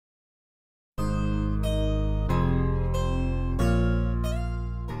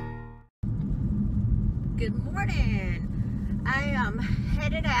Good morning. I am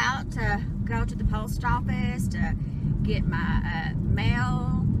headed out to go to the post office to get my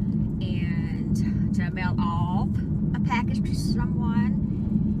mail and to mail off a package to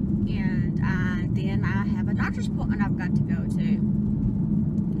someone, and then I have a doctor's appointment I've got to go to.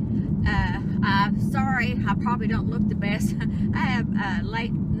 I'm sorry, I probably don't look the best. I have a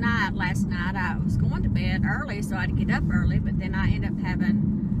late night last night. I was going to bed early so I'd get up early, but then I ended up having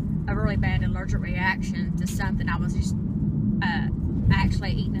a really bad allergic reaction to something. I was just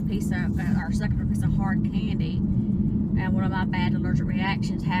actually eating a piece of, or sucking a piece of hard candy, and one of my bad allergic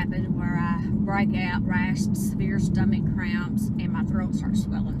reactions happened where I break out rash, severe stomach cramps, and my throat starts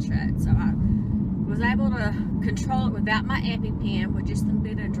swelling shut. So I was able to control it without my EpiPen with just some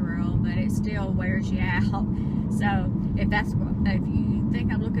Benadryl, but it still wears you out. So if you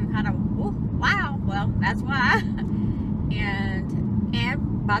think I'm looking kind of, oh, wow, well, that's why. And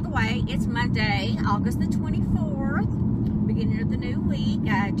by the way, it's Monday, August the 24th, beginning of the new week.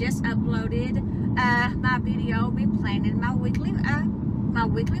 I just uploaded my video. I'll be planning my weekly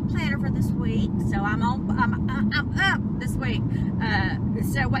planner for this week. So I'm up this week.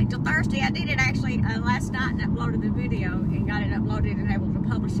 So wait till Thursday. I did it actually last night and uploaded the video and got it uploaded and able to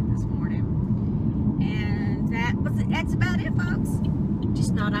publish it this morning. And that's about it, folks.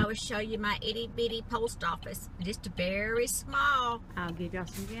 Just thought I would show you my itty bitty post office. Just very small. I'll give y'all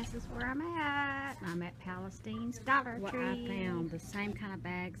some guesses where I'm at. I'm at Palestine's Dollar Tree. I found the same kind of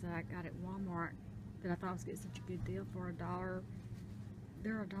bags that I got at Walmart that I thought was getting such a good deal for $1.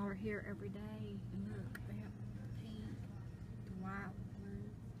 They're $1 here every day. And look, they have the pink, the white, blue,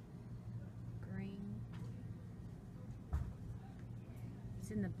 green.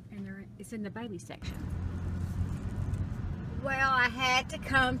 It's in the baby section. Well, I had to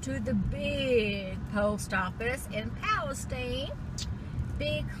come to the big post office in Palestine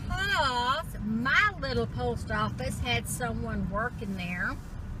because my little post office had someone working there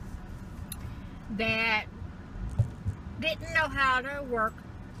that didn't know how to work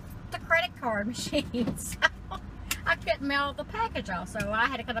the credit card machine. So I couldn't mail the package off. So I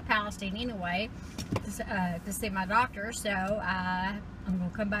had to go to Palestine anyway to see my doctor. So I'm going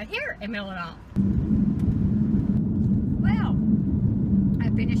to come back here and mail it off. Well,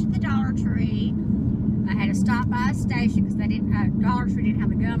 I finished at the Dollar Tree. I had to stop by a station because Dollar Tree didn't have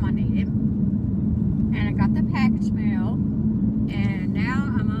the gum I needed. And I got the package mail. And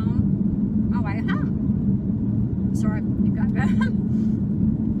now I'm on my way home. Sorry, it got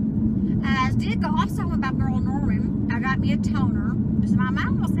gum. I did go also about Merle Norman. I got me a toner. Because I'm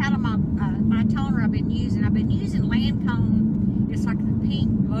almost out of my toner I've been using. I've been using Lancome. It's like the pink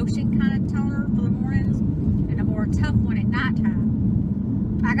lotion kind of toner for the mornings, and a more tough one at nighttime.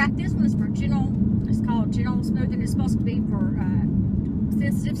 I got this one for gentle. It's called Gentle Smooth, and it's supposed to be for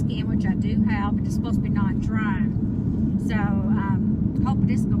sensitive skin, which I do have, but it's supposed to be non-drying. So hoping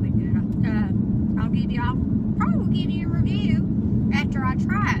this is gonna be good. I'll probably give you a review after I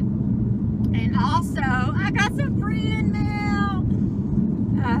try it. And also, I got some friend mail.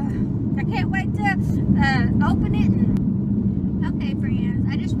 I can't wait to open it. Okay, friends,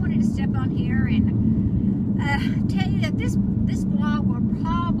 I just wanted to step on here and tell you that this vlog will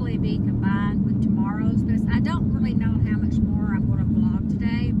probably be combined with tomorrow's, because I don't really know how much more I'm going to vlog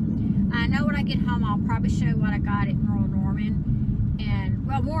today. I know when I get home I'll probably show what I got at Merle Norman. And,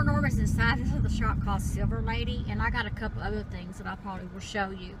 well, Merle Norman's inside this other shop called Silver Lady, and I got a couple other things that I probably will show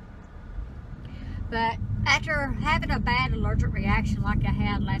you. But after having a bad allergic reaction like I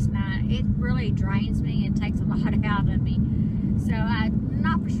had last night, it really drains me and takes a lot out of me. So I'm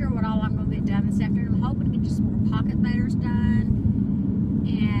not for sure what all I'm going to get done this afternoon. I'm hoping to get just some more pocket letters done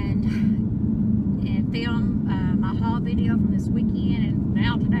and film my haul video from this weekend and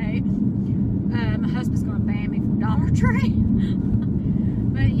now today. My husband's going to ban me from Dollar Tree.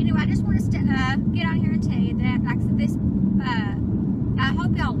 But anyway, I just want to get on here and tell you that, like I said, this, I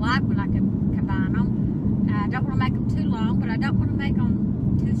hope y'all like when I can combine them. I don't want to make them too long, but I don't want to make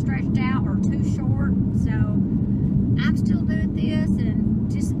them too stretched out or too short. So I'm still doing this, and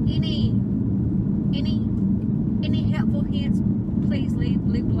just any helpful hints, please leave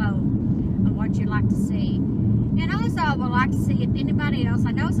below on what you'd like to see. And also, I would like to see if anybody else,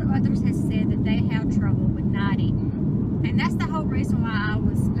 I know some others have said that they have trouble with not eating, and that's the whole reason why I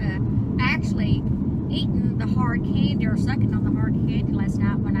was actually eating the hard candy or sucking on the hard candy last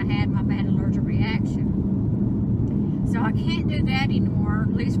night when I had my bad allergic reaction. So I can't do that anymore,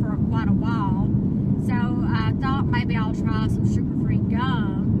 at least for quite a while. So I thought maybe I'll try some sugar-free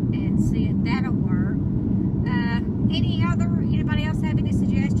gum and see if that'll work. Anybody else have any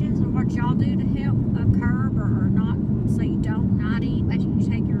suggestions on what y'all do to help curb or not, so you don't not eat as you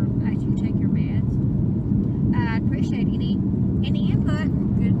take your meds?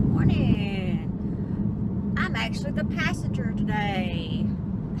 actually the passenger today.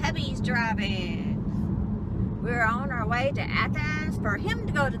 Hubby's driving. We're on our way to Athens for him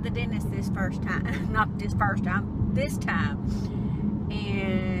to go to the dentist this first time. Not this first time, this time.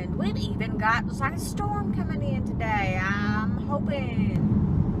 And we've even got, looks like a storm coming in today. I'm hoping.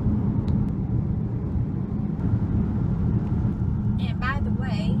 And by the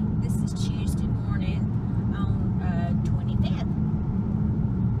way, this is Tuesday morning on 25th.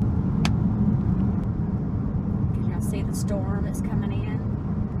 Can y'all see the storm that's coming in?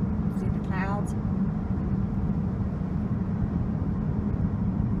 See the clouds?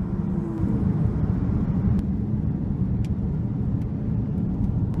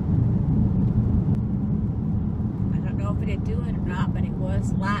 I don't know if it'd do it or not, but it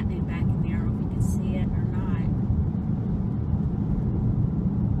was lightning back in there. I don't know if you can see it or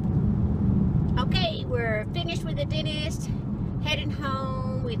not. Okay, we're finished with the dentist, heading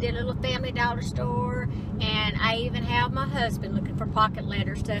home. We did a little family dollar store, and I even have my husband looking for pocket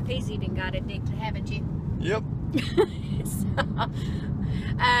letter stuff. He's even got addicted, haven't you? Yep. So,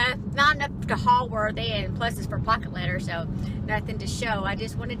 not enough to haul worthy, and plus it's for pocket letter, so nothing to show. I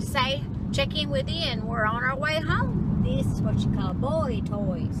just wanted to say, check in with you, and we're on our way home. This is what you call boy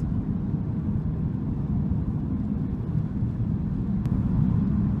toys.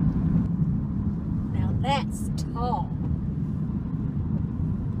 Now that's tall.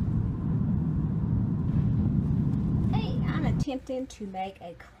 Hey, I'm attempting to make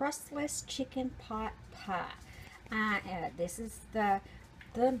a crustless chicken pot pie. This is the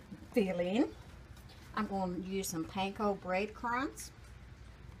filling. I'm going to use some panko breadcrumbs.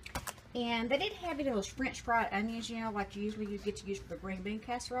 And they did have those French fried onions, you know, like usually you get to use for the green bean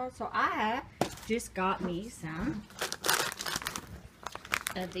casserole. So I just got me some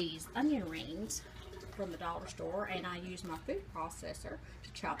of these onion rings from the dollar store, and I use my food processor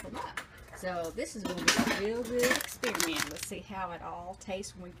to chop them up. So this is going to be a real good experiment. Let's see how it all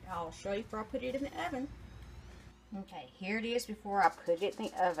tastes. I'll show you before I put it in the oven. Okay, here it is before I put it in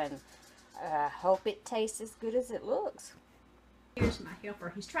the oven. I hope it tastes as good as it looks. Here's my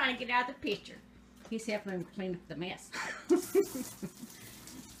helper. He's trying to get out of the picture. He's helping him clean up the mess.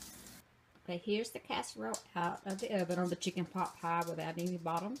 Okay, here's the casserole out of the oven on the chicken pot pie without any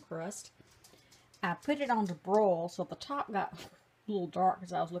bottom crust. I put it on to broil, so the top got a little dark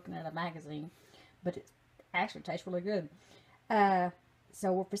because I was looking at a magazine, but it actually tastes really good.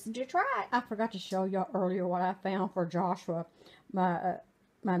 So we're fixing to try it. I forgot to show y'all earlier what I found for Joshua, my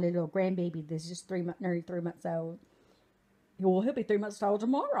little grandbaby that's just nearly 3 months old. Well, he'll be 3 months old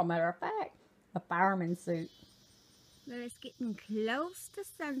tomorrow, matter of fact. A fireman suit. Well, it's getting close to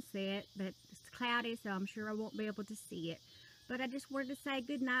sunset, but it's cloudy, so I'm sure I won't be able to see it. But I just wanted to say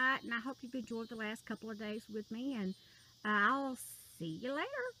good night, and I hope you've enjoyed the last couple of days with me, and I'll see you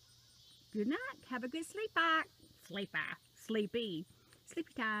later. Good night. Have a good sleepy.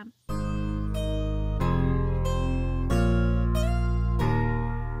 Sleepy time.